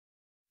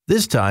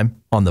This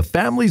time on the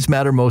Families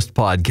Matter Most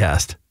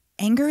podcast.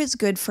 Anger is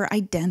good for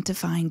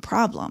identifying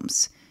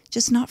problems,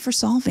 just not for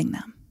solving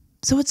them.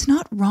 So it's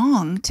not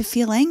wrong to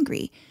feel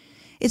angry.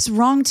 It's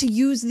wrong to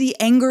use the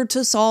anger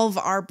to solve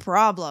our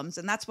problems.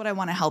 And that's what I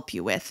want to help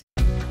you with.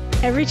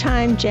 Every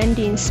time Jen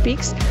Dean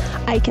speaks,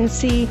 I can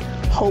see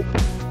hope,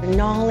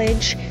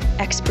 knowledge,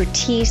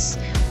 expertise,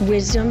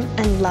 wisdom,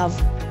 and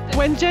love.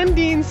 When Jen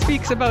Dean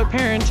speaks about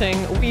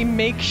parenting, we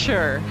make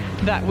sure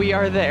that we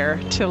are there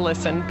to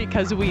listen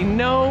because we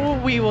know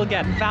we will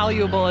get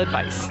valuable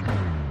advice.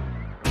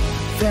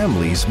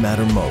 Families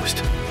Matter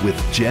Most with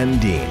Jen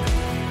Dean.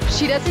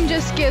 She doesn't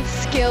just give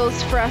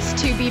skills for us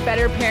to be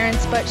better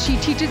parents, but she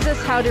teaches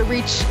us how to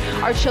reach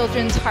our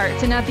children's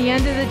hearts. And at the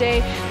end of the day,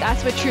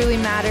 that's what truly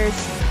matters.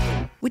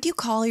 Would you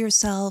call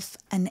yourself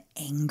an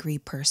angry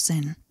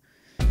person?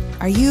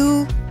 Are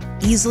you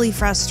easily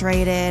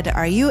frustrated?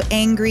 Are you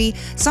angry?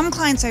 Some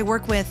clients I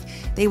work with,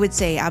 they would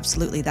say,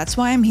 absolutely. That's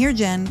why I'm here,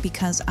 Jen,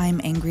 because I'm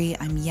angry.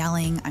 I'm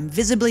yelling. I'm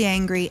visibly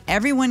angry.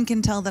 Everyone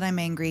can tell that I'm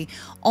angry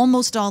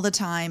almost all the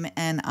time,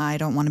 and I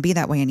don't want to be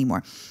that way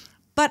anymore.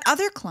 But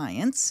other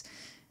clients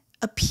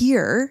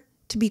appear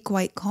to be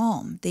quite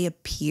calm. They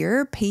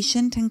appear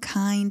patient and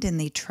kind, and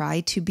they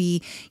try to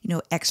be,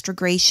 extra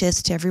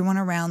gracious to everyone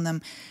around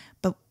them.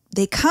 But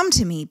they come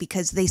to me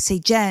because they say,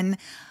 Jen,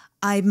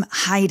 I'm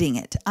hiding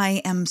it.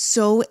 I am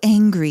so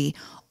angry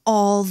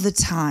all the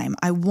time.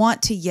 I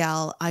want to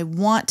yell. I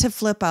want to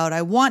flip out.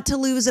 I want to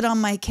lose it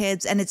on my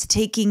kids. And it's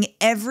taking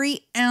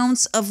every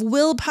ounce of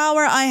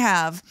willpower I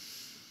have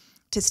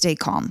to stay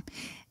calm.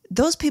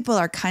 Those people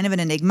are kind of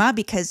an enigma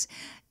because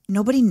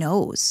nobody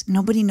knows.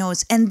 Nobody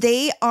knows. And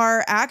they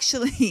are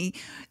actually,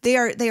 they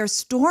are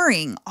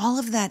storing all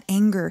of that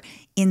anger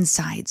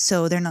inside.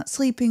 So they're not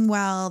sleeping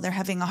well. They're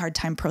having a hard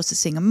time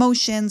processing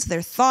emotions.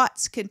 Their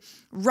thoughts could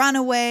run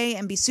away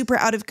and be super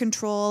out of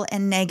control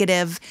and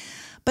negative.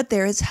 But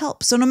there is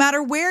help. So no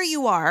matter where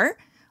you are,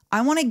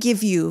 I want to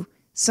give you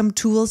some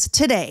tools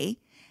today.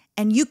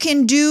 And you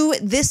can do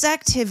this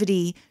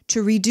activity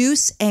to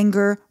reduce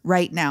anger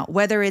right now,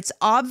 whether it's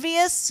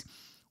obvious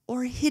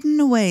or hidden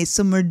away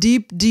somewhere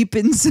deep, deep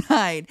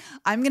inside.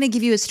 I'm going to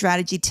give you a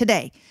strategy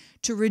today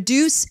to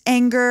reduce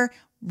anger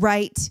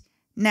right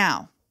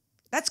now.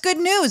 That's good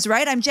news,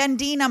 right? I'm Jen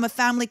Dean. I'm a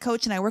family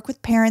coach, and I work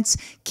with parents,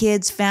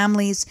 kids,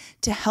 families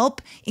to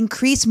help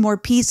increase more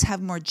peace,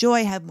 have more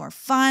joy, have more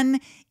fun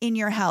in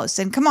your house.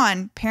 And come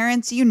on,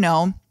 parents, you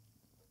know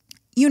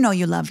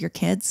you love your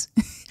kids.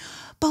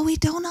 But we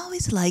don't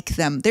always like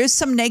them. There's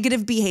some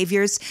negative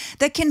behaviors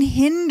that can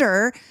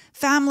hinder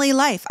family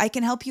life. I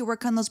can help you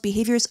work on those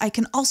behaviors. I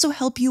can also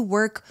help you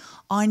work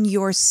on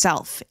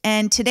yourself.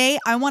 And today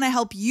I want to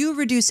help you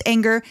reduce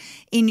anger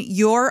in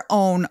your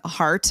own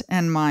heart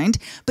and mind.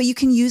 But you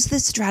can use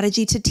this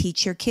strategy to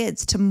teach your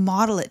kids, to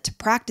model it, to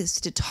practice,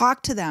 to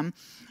talk to them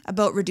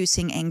about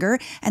reducing anger.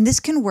 And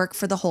this can work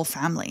for the whole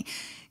family.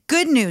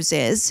 Good news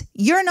is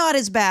you're not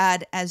as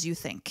bad as you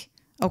think.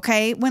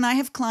 Okay. When I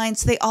have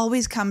clients, they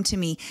always come to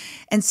me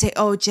and say,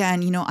 oh,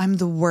 Jen, I'm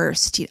the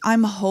worst.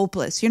 I'm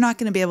hopeless. You're not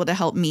going to be able to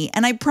help me.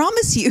 And I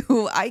promise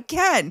you, I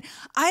can.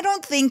 I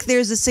don't think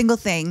there's a single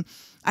thing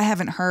I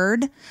haven't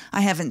heard,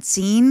 I haven't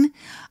seen.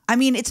 I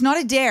mean, it's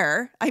not a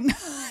dare. I'm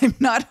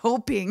not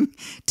hoping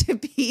to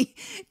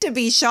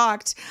be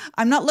shocked.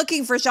 I'm not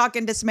looking for shock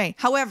and dismay.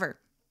 However,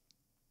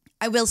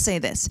 I will say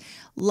this.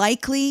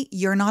 Likely,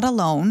 you're not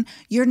alone.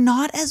 You're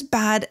not as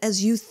bad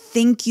as you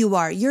think you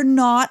are. You're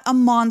not a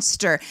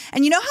monster.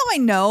 And you know how I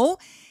know?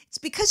 It's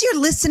because you're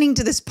listening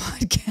to this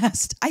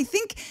podcast. I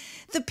think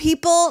the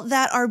people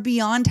that are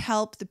beyond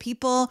help, the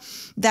people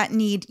that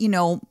need,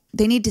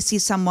 they need to see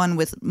someone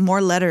with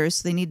more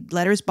letters. They need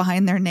letters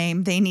behind their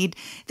name. They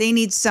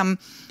need some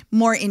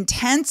more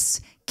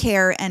intense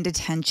care and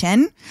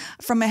attention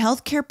from a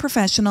healthcare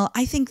professional.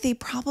 I think they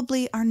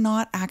probably are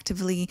not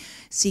actively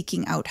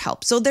seeking out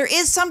help. So there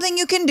is something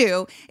you can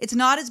do. It's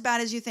not as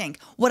bad as you think.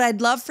 What I'd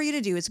love for you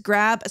to do is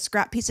grab a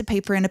scrap piece of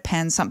paper and a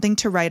pen, something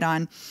to write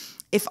on.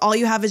 If all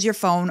you have is your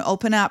phone,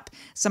 open up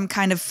some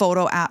kind of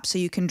photo app so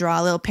you can draw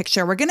a little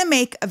picture. We're going to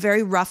make a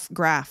very rough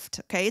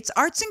graft. Okay. It's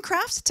arts and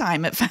crafts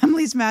time at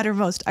Families Matter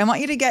Most. I want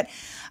you to get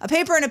a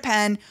paper and a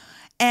pen.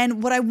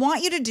 And what I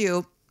want you to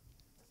do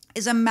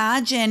is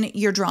imagine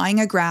you're drawing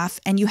a graph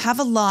and you have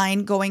a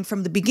line going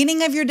from the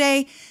beginning of your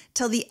day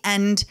till the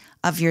end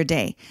of your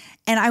day.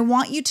 And I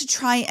want you to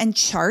try and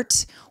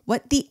chart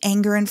what the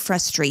anger and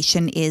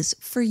frustration is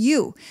for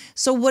you.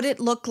 So what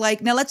it look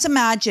like, now let's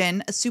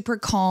imagine a super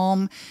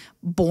calm,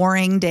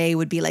 boring day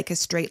would be like a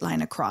straight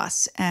line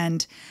across.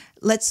 And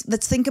let's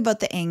think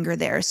about the anger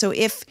there. So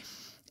if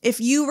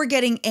you were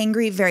getting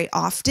angry very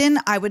often,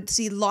 I would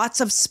see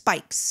lots of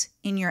spikes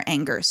in your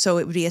anger. So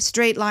it would be a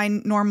straight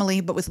line normally,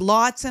 but with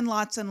lots and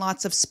lots and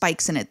lots of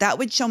spikes in it. That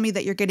would show me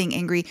that you're getting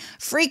angry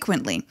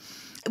frequently.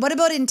 What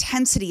about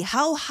intensity?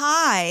 How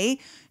high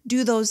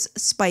do those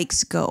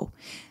spikes go?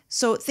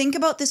 So think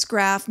about this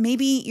graph.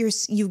 Maybe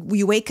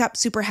you wake up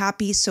super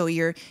happy, so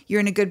you're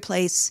in a good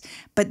place,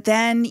 but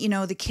then,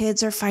 the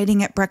kids are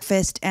fighting at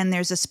breakfast and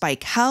there's a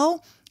spike.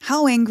 How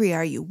How angry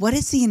are you? What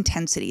is the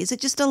intensity? Is it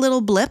just a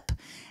little blip?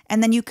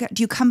 And then do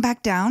you come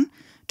back down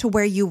to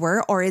where you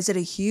were, or is it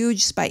a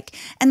huge spike?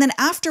 And then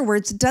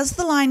afterwards, does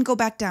the line go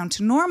back down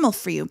to normal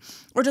for you,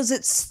 or does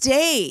it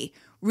stay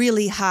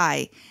really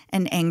high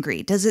and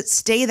angry? Does it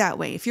stay that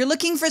way? If you're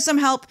looking for some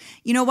help,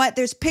 you know what?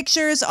 There's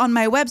pictures on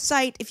my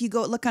website. If you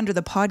go look under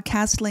the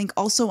podcast link,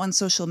 also on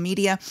social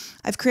media,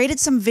 I've created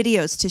some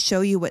videos to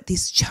show you what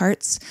these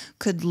charts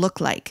could look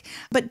like.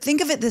 But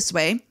think of it this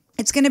way.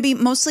 It's going to be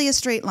mostly a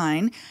straight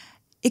line,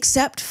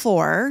 except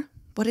for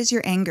what is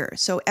your anger?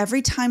 So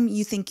every time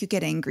you think you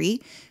get angry,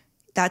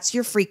 that's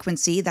your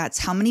frequency. That's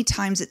how many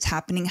times it's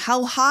happening.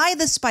 How high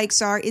the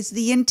spikes are is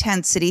the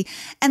intensity.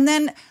 And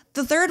then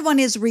the third one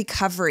is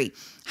recovery.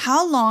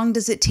 How long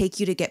does it take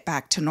you to get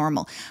back to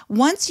normal?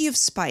 Once you've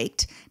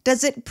spiked,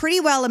 does it pretty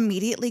well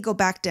immediately go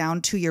back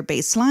down to your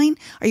baseline?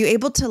 Are you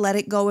able to let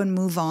it go and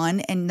move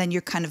on, and then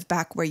you're kind of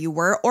back where you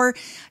were? Or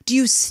do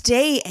you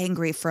stay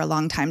angry for a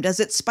long time? Does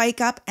it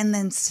spike up and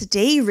then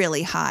stay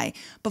really high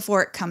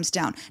before it comes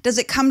down? Does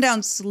it come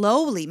down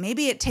slowly?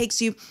 Maybe it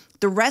takes you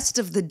the rest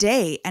of the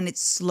day and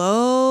it's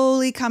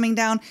slowly coming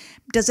down.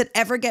 Does it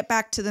ever get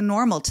back to the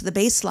normal, to the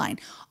baseline?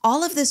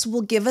 All of this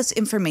will give us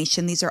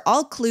information. These are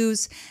all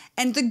clues.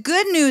 And the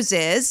good news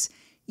is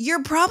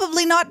you're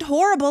probably not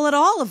horrible at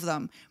all of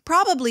them.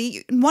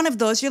 Probably one of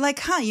those, you're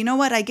like, you know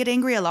what? I get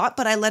angry a lot,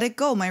 but I let it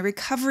go. My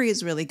recovery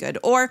is really good.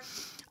 Or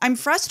I'm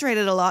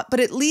frustrated a lot, but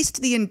at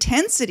least the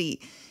intensity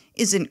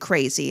isn't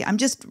crazy. I'm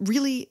just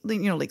really,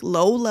 like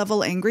low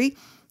level angry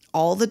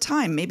all the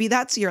time. Maybe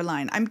that's your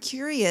line. I'm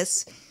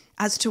curious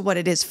as to what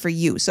it is for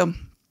you. So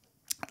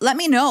let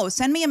me know.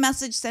 Send me a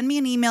message, send me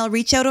an email,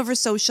 reach out over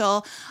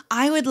social.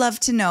 I would love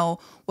to know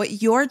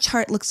what your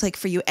chart looks like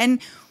for you and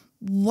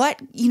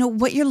what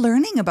you're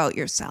learning about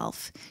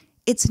yourself.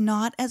 It's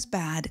not as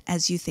bad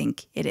as you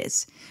think it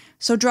is.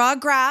 So draw a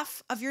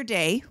graph of your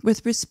day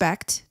with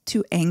respect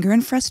to anger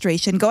and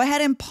frustration. Go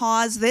ahead and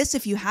pause this.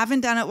 If you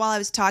haven't done it while I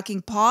was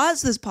talking,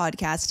 pause this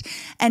podcast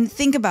and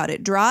think about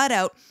it. Draw it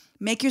out.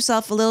 Make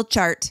yourself a little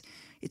chart.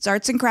 It's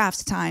arts and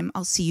crafts time.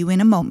 I'll see you in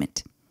a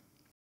moment.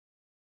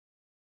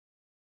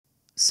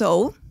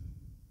 So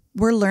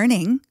we're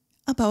learning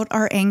about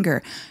our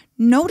anger.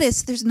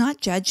 Notice there's not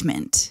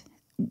judgment.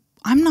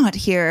 I'm not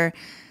here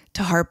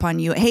to harp on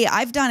you. Hey,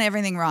 I've done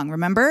everything wrong.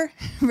 Remember,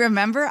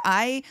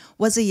 I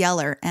was a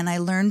yeller and I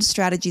learned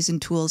strategies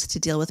and tools to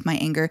deal with my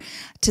anger,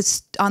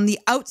 on the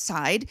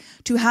outside,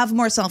 to have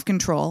more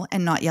self-control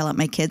and not yell at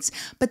my kids.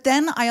 But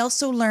then I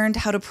also learned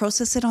how to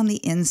process it on the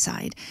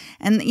inside.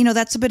 And,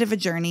 that's a bit of a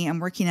journey. I'm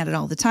working at it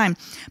all the time,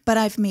 but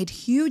I've made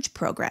huge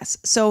progress.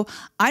 So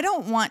I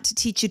don't want to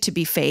teach you to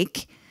be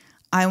fake.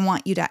 I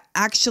want you to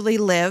actually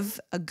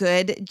live a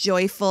good,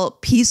 joyful,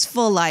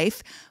 peaceful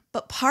life.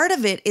 But part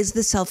of it is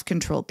the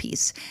self-control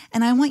piece.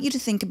 And I want you to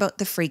think about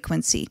the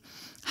frequency.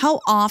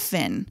 How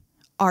often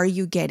are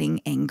you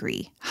getting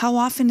angry? How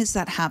often is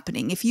that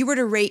happening? If you were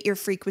to rate your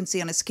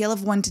frequency on a scale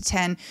of 1 to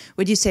 10,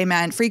 would you say,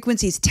 man,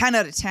 frequency is 10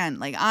 out of 10?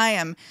 Like I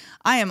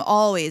am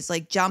always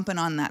like jumping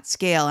on that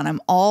scale and I'm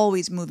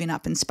always moving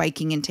up and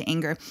spiking into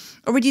anger.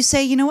 Or would you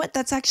say, you know what,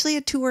 that's actually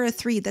a 2 or a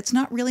 3. That's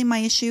not really my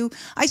issue.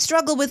 I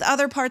struggle with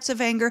other parts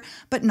of anger,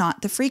 but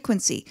not the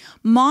frequency.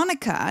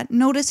 Monica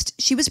noticed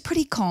she was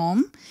pretty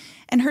calm.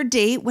 And her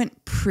day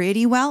went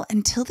pretty well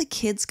until the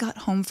kids got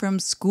home from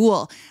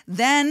school.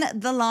 Then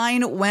the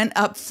line went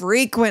up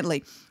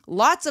frequently.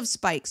 Lots of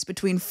spikes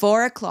between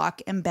 4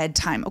 o'clock and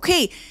bedtime.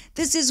 Okay,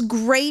 this is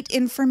great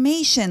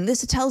information.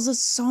 This tells us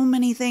so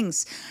many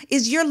things.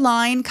 Is your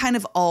line kind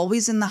of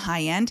always in the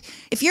high end?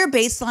 If your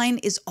baseline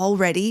is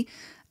already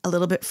a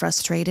little bit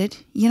frustrated,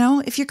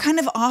 if you're kind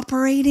of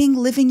operating,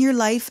 living your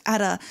life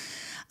at a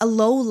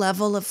low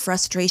level of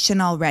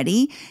frustration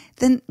already,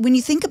 then when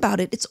you think about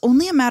it, it's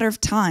only a matter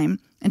of time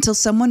until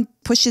someone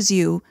pushes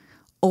you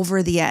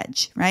over the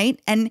edge, right?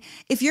 And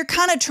if you're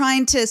kind of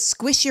trying to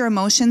squish your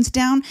emotions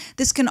down,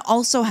 this can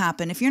also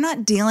happen. If you're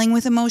not dealing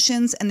with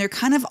emotions and they're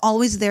kind of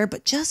always there,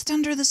 but just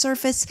under the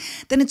surface,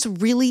 then it's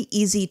really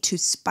easy to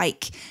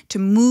spike, to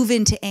move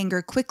into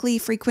anger quickly,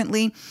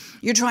 frequently.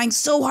 You're trying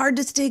so hard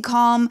to stay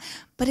calm,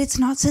 but it's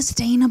not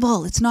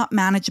sustainable. It's not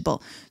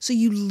manageable. So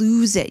you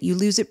lose it. You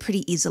lose it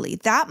pretty easily.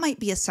 That might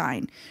be a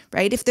sign,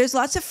 right? If there's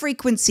lots of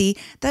frequency,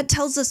 that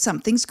tells us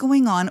something's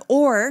going on,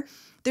 or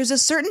there's a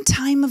certain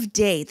time of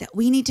day that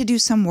we need to do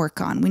some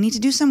work on. We need to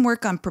do some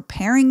work on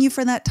preparing you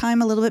for that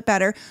time a little bit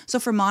better. So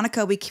for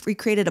Monica, we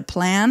created a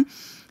plan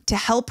to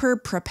help her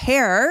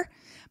prepare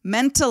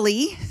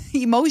mentally,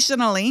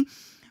 emotionally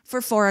for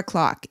 4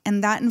 o'clock.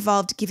 And that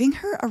involved giving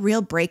her a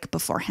real break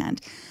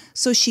beforehand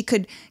so she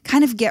could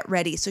kind of get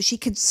ready, so she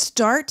could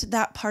start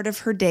that part of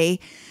her day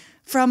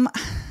from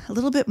a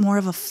little bit more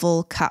of a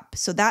full cup.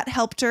 So that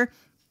helped her.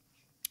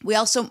 We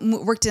also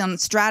worked on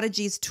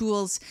strategies,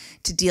 tools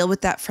to deal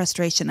with that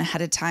frustration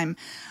ahead of time,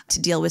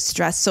 to deal with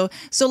stress. So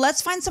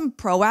let's find some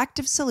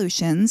proactive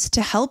solutions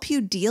to help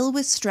you deal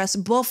with stress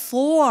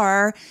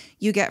before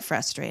you get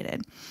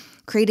frustrated.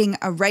 creating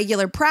a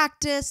regular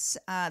practice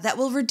that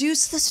will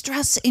reduce the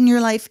stress in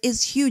your life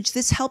is huge.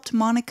 This helped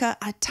Monica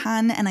a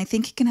ton, and I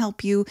think it can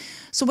help you.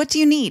 So what do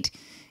you need?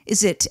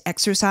 Is it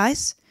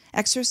exercise?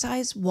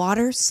 Exercise,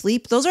 water,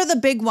 sleep. Those are the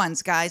big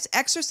ones, guys.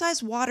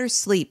 Exercise, water,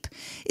 sleep.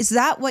 Is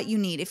that what you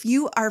need? If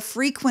you are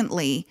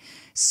frequently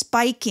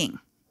spiking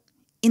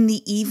in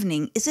the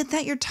evening, is it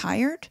that you're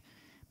tired?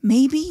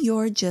 Maybe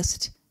you're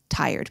just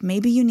tired.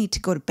 Maybe you need to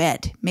go to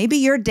bed. Maybe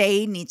your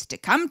day needs to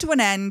come to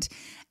an end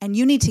and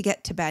you need to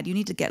get to bed. You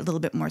need to get a little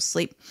bit more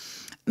sleep.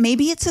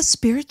 Maybe it's a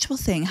spiritual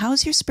thing.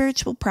 How's your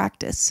spiritual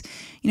practice?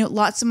 You know,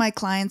 lots of my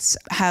clients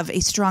have a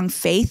strong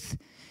faith,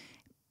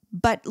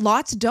 but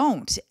lots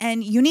don't.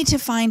 And you need to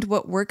find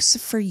what works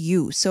for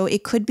you. So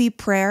it could be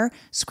prayer,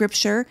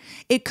 scripture.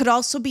 It could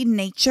also be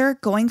nature,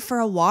 going for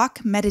a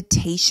walk,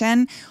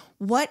 meditation.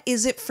 What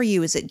is it for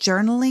you? Is it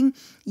journaling?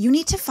 You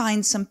need to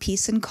find some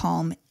peace and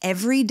calm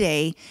every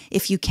day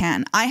if you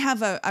can. I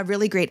have a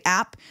really great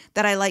app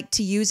that I like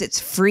to use. It's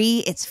free.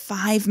 It's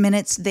 5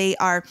 minutes. They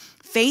are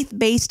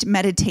faith-based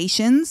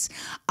meditations.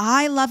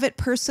 I love it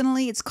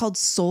personally. It's called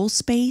Soul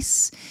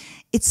Space.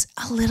 It's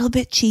a little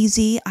bit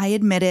cheesy, I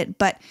admit it,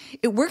 but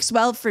it works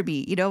well for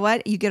me. You know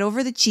what? You get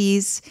over the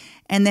cheese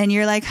and then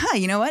you're like,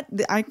 you know what?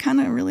 I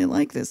kind of really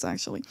like this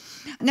actually.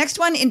 Next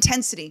one,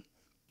 intensity.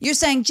 You're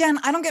saying, Jen,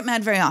 I don't get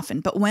mad very often,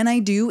 but when I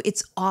do,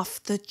 it's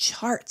off the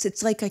charts.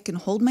 It's like I can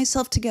hold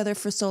myself together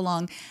for so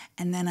long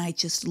and then I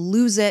just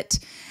lose it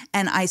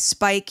and I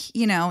spike,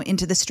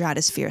 into the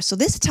stratosphere. So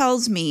this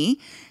tells me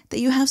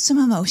that you have some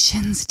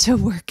emotions to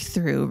work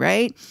through,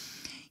 right?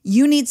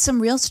 You need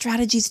some real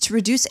strategies to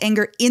reduce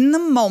anger in the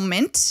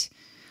moment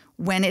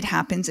when it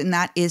happens, and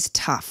that is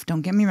tough.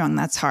 Don't get me wrong,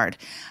 that's hard.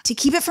 To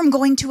keep it from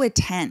going to a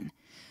 10.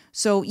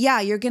 So yeah,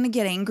 you're going to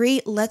get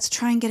angry. Let's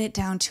try and get it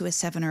down to a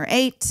 7 or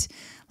 8.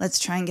 Let's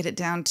try and get it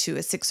down to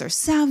a 6 or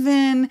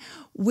 7.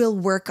 We'll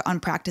work on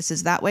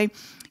practices that way.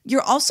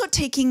 You're also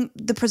taking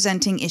the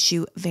presenting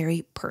issue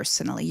very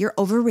personally. You're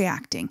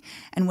overreacting.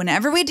 And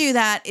whenever we do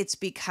that, it's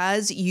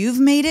because you've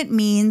made it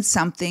mean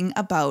something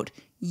about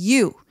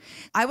you.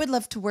 I would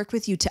love to work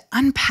with you to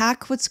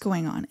unpack what's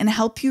going on and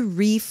help you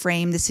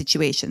reframe the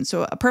situation.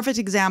 So a perfect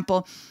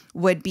example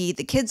would be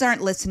the kids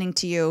aren't listening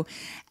to you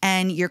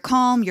and you're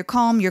calm, you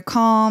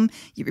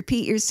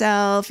repeat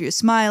yourself, you're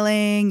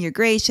smiling, you're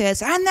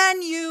gracious, and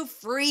then you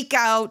freak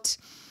out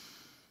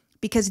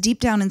because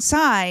deep down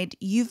inside,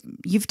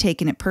 you've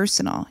taken it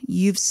personal.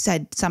 You've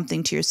said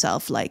something to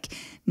yourself like,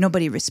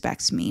 nobody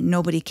respects me,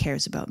 nobody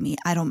cares about me,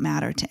 I don't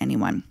matter to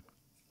anyone.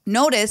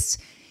 Notice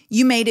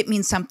you made it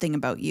mean something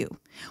about you.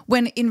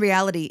 When in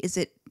reality, is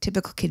it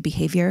typical kid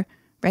behavior,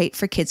 right?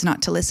 For kids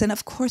not to listen?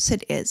 Of course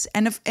it is.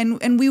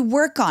 And we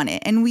work on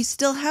it and we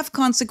still have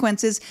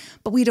consequences,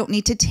 but we don't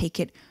need to take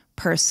it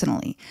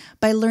personally.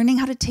 By learning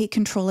how to take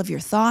control of your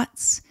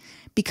thoughts,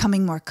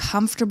 becoming more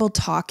comfortable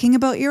talking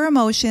about your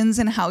emotions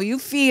and how you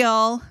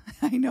feel.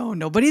 I know,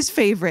 nobody's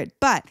favorite,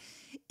 but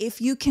if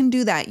you can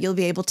do that, you'll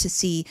be able to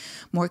see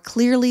more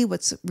clearly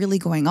what's really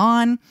going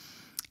on.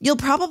 You'll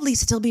probably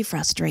still be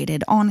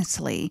frustrated,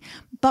 honestly,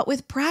 but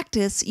with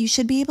practice, you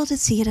should be able to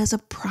see it as a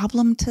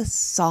problem to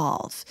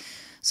solve.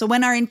 So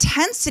when our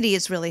intensity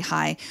is really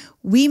high,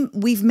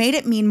 we've made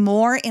it mean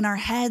more in our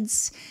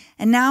heads,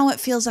 and now it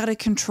feels out of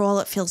control,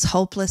 it feels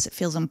hopeless, it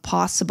feels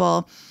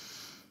impossible.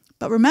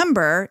 But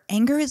remember,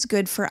 anger is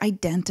good for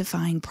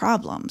identifying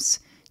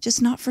problems,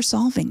 just not for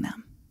solving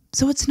them.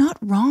 So it's not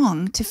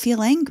wrong to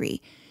feel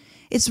angry.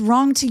 It's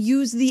wrong to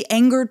use the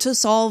anger to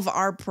solve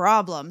our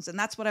problems. And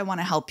that's what I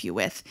want to help you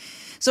with.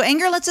 So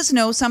anger lets us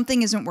know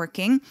something isn't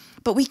working,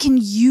 but we can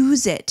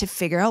use it to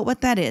figure out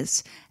what that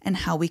is and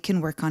how we can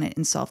work on it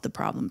and solve the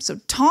problem. So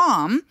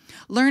Tom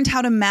learned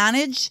how to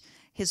manage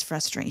his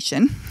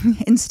frustration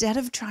instead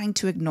of trying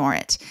to ignore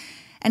it.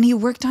 And he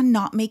worked on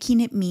not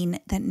making it mean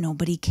that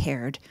nobody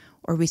cared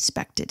or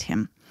respected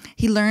him.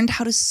 He learned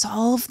how to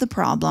solve the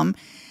problem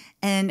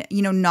and,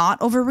 not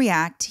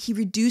overreact. He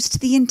reduced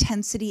the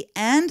intensity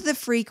and the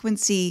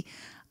frequency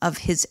of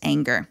his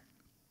anger.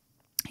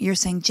 You're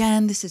saying,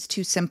 Jen, this is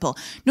too simple.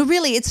 No,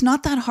 really, it's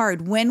not that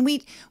hard. When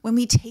we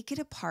take it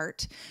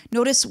apart,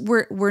 notice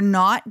we're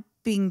not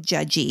being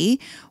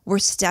judgy. We're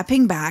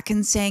stepping back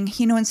and saying,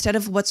 instead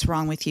of what's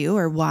wrong with you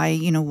or why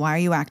are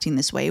you acting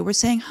this way? We're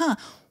saying,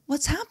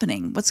 what's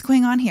happening? What's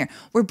going on here?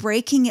 We're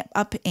breaking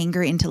up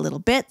anger into little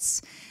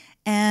bits.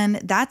 And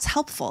that's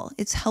helpful.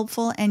 It's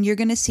helpful. And you're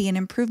going to see an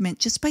improvement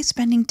just by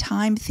spending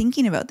time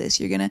thinking about this.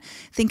 You're going to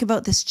think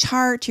about this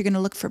chart. You're going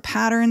to look for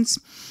patterns.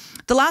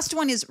 The last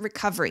one is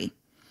recovery.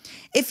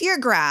 If your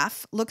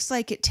graph looks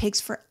like it takes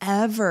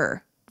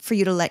forever for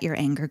you to let your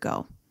anger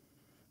go,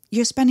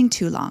 you're spending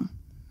too long.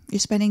 You're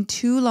spending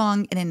too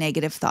long in a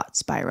negative thought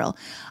spiral.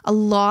 A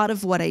lot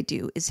of what I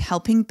do is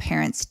helping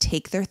parents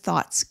take their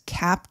thoughts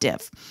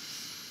captive.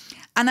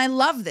 And I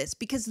love this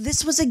because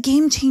this was a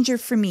game changer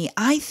for me.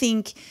 I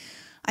think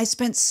I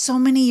spent so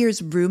many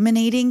years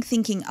ruminating,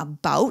 thinking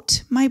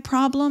about my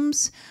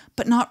problems,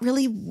 but not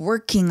really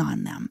working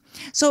on them.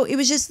 So it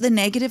was just the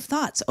negative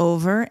thoughts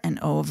over and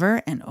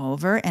over and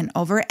over and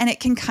over. And it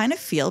can kind of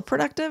feel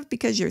productive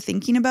because you're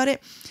thinking about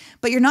it,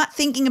 but you're not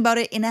thinking about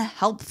it in a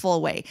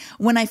helpful way.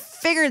 When I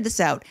figured this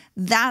out,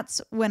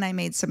 that's when I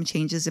made some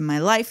changes in my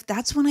life.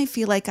 That's when I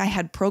feel like I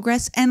had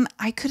progress and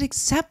I could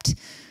accept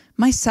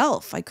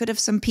myself. I could have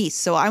some peace.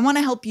 So I want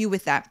to help you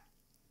with that.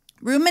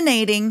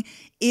 Ruminating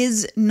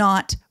is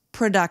not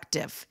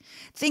productive.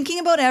 Thinking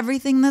about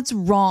everything that's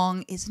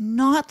wrong is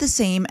not the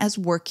same as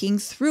working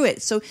through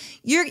it. So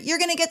you're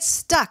going to get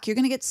stuck. You're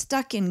going to get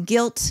stuck in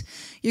guilt.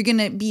 You're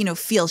going to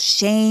feel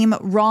shame.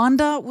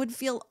 Rhonda would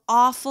feel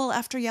awful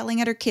after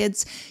yelling at her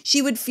kids.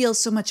 She would feel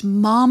so much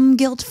mom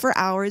guilt for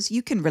hours.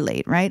 You can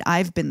relate, right?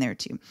 I've been there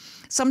too.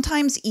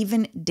 Sometimes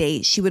even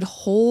days. She would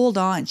hold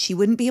on. She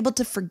wouldn't be able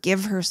to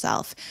forgive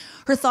herself.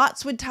 Her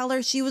thoughts would tell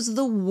her she was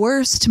the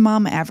worst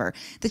mom ever,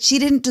 that she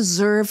didn't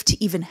deserve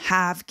to even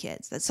have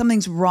kids, that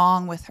something's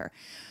wrong with her.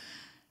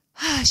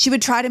 She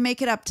would try to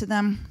make it up to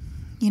them.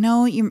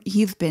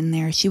 You've been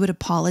there. She would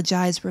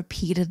apologize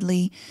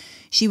repeatedly.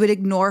 She would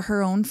ignore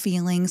her own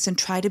feelings and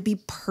try to be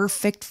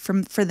perfect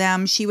for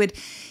them. She would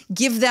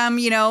give them,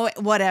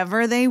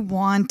 whatever they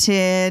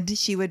wanted.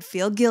 She would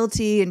feel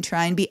guilty and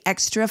try and be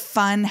extra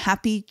fun,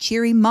 happy,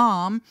 cheery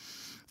mom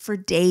for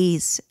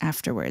days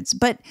afterwards.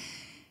 But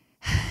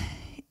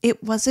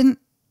it wasn't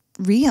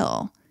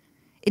real.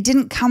 It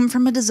didn't come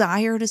from a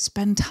desire to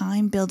spend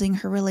time building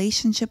her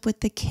relationship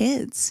with the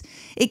kids.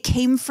 It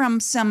came from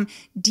some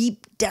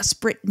deep,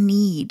 desperate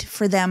need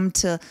for them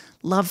to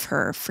love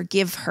her,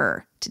 forgive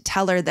her, to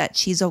tell her that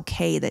she's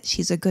okay, that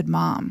she's a good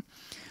mom.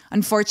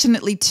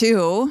 Unfortunately,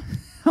 too,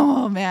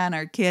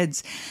 our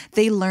kids,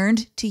 they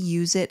learned to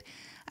use it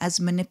as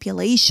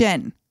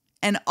manipulation.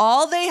 And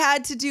all they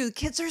had to do,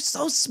 kids are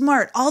so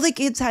smart, all the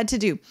kids had to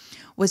do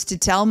was to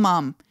tell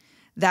mom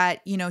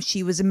that,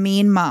 she was a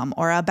mean mom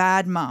or a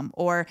bad mom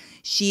or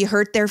she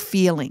hurt their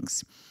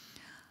feelings.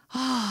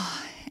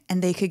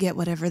 And they could get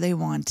whatever they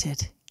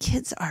wanted.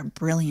 Kids are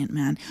brilliant,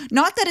 man.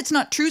 Not that it's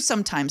not true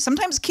sometimes.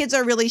 Sometimes kids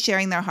are really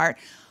sharing their heart.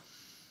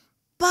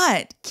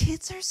 But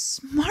kids are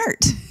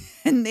smart.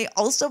 And they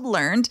also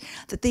learned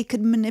that they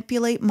could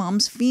manipulate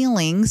mom's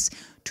feelings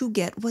to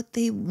get what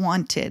they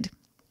wanted.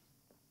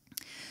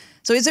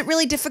 So is it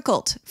really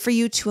difficult for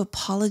you to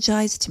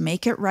apologize, to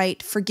make it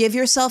right, forgive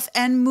yourself,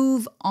 and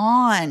move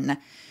on?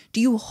 Do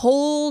you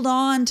hold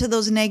on to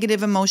those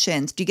negative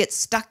emotions? Do you get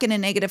stuck in a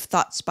negative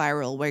thought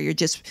spiral where you're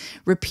just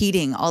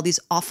repeating all these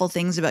awful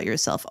things about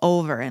yourself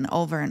over and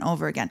over and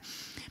over again?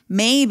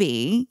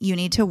 Maybe you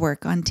need to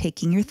work on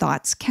taking your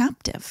thoughts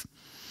captive.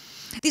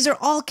 These are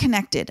all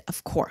connected,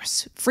 of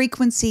course.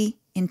 Frequency,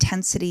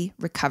 intensity,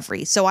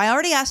 recovery. So I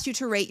already asked you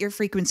to rate your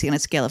frequency on a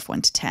scale of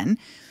 1 to 10.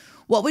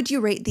 What would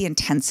you rate the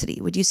intensity?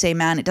 Would you say,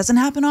 man, it doesn't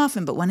happen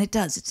often, but when it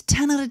does, it's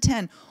 10 out of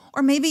 10.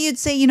 Or maybe you'd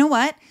say, you know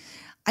what?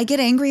 I get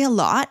angry a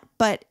lot,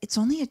 but it's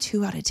only a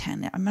 2 out of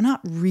 10. I'm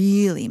not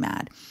really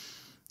mad.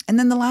 And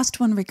then the last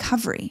one,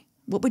 recovery.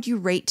 What would you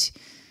rate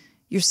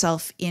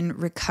yourself in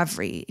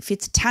recovery? If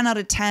it's 10 out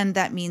of 10,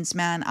 that means,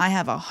 man, I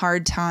have a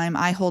hard time.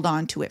 I hold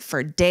on to it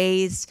for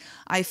days.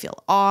 I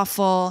feel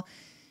awful.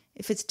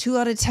 If it's 2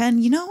 out of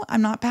 10,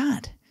 I'm not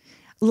bad.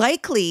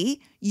 Likely,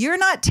 you're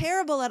not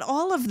terrible at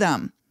all of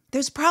them.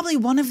 There's probably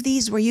one of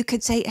these where you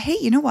could say, hey,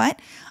 you know what?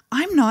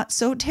 I'm not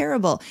so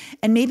terrible.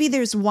 And maybe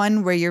there's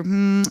one where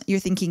you're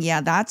thinking,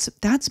 yeah,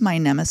 that's my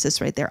nemesis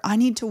right there. I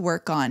need to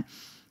work on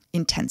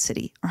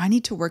intensity, or I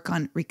need to work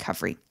on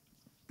recovery.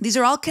 These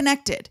are all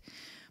connected.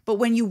 But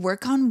when you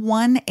work on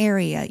one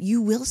area,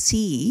 you will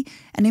see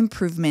an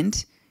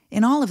improvement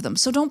in all of them.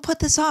 So don't put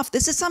this off.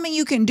 This is something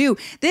you can do.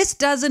 This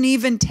doesn't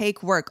even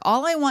take work.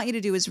 All I want you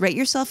to do is rate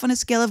yourself on a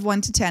scale of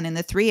 1 to 10 in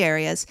the 3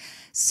 areas.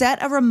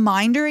 Set a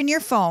reminder in your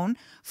phone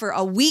for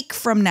a week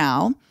from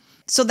now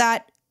so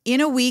that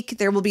in a week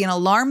there will be an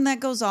alarm that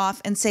goes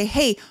off and say,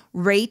 hey,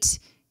 rate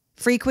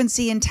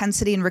frequency,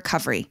 intensity, and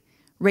recovery.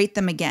 Rate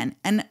them again.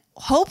 And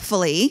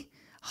hopefully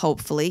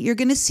you're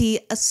going to see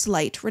a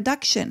slight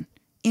reduction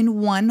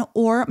in one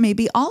or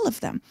maybe all of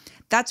them.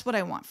 That's what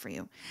I want for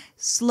you.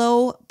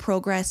 Slow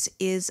progress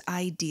is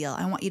ideal.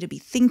 I want you to be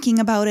thinking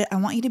about it. I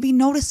want you to be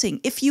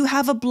noticing. If you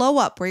have a blow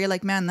up where you're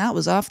like, man, that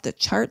was off the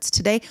charts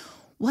today.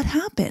 What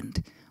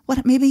happened?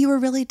 Maybe you were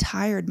really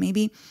tired.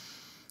 Maybe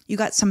you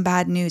got some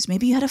bad news.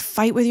 Maybe you had a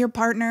fight with your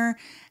partner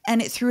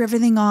and it threw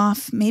everything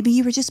off. Maybe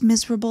you were just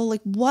miserable.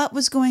 Like, what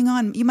was going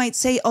on? You might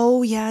say,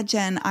 oh yeah,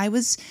 Jen, I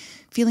was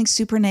feeling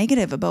super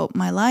negative about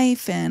my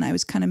life and I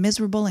was kind of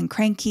miserable and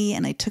cranky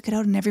and I took it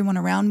out on everyone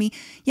around me.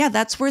 Yeah,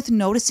 that's worth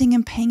noticing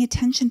and paying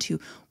attention to.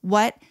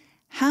 What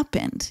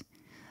happened?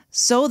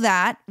 So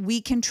that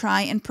we can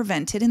try and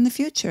prevent it in the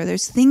future.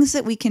 There's things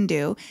that we can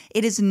do.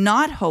 It is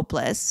not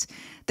hopeless.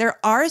 There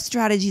are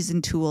strategies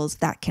and tools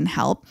that can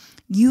help.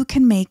 You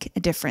can make a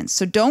difference.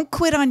 So don't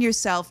quit on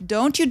yourself.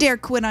 Don't you dare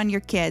quit on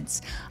your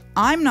kids.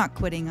 I'm not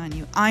quitting on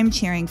you. I'm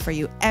cheering for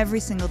you every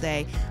single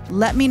day.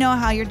 Let me know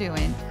how you're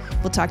doing.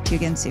 We'll talk to you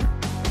again soon.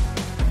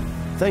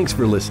 Thanks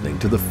for listening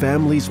to the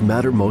Families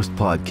Matter Most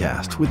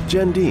podcast with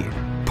Jen Dean,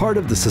 part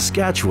of the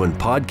Saskatchewan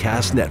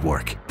Podcast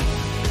Network.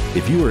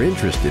 If you are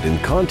interested in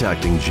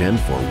contacting Jen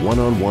for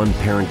one-on-one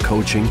parent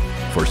coaching,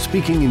 for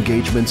speaking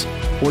engagements,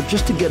 or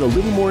just to get a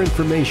little more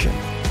information,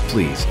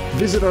 please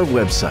visit our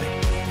website,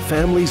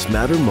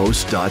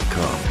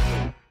 familiesmattermost.com.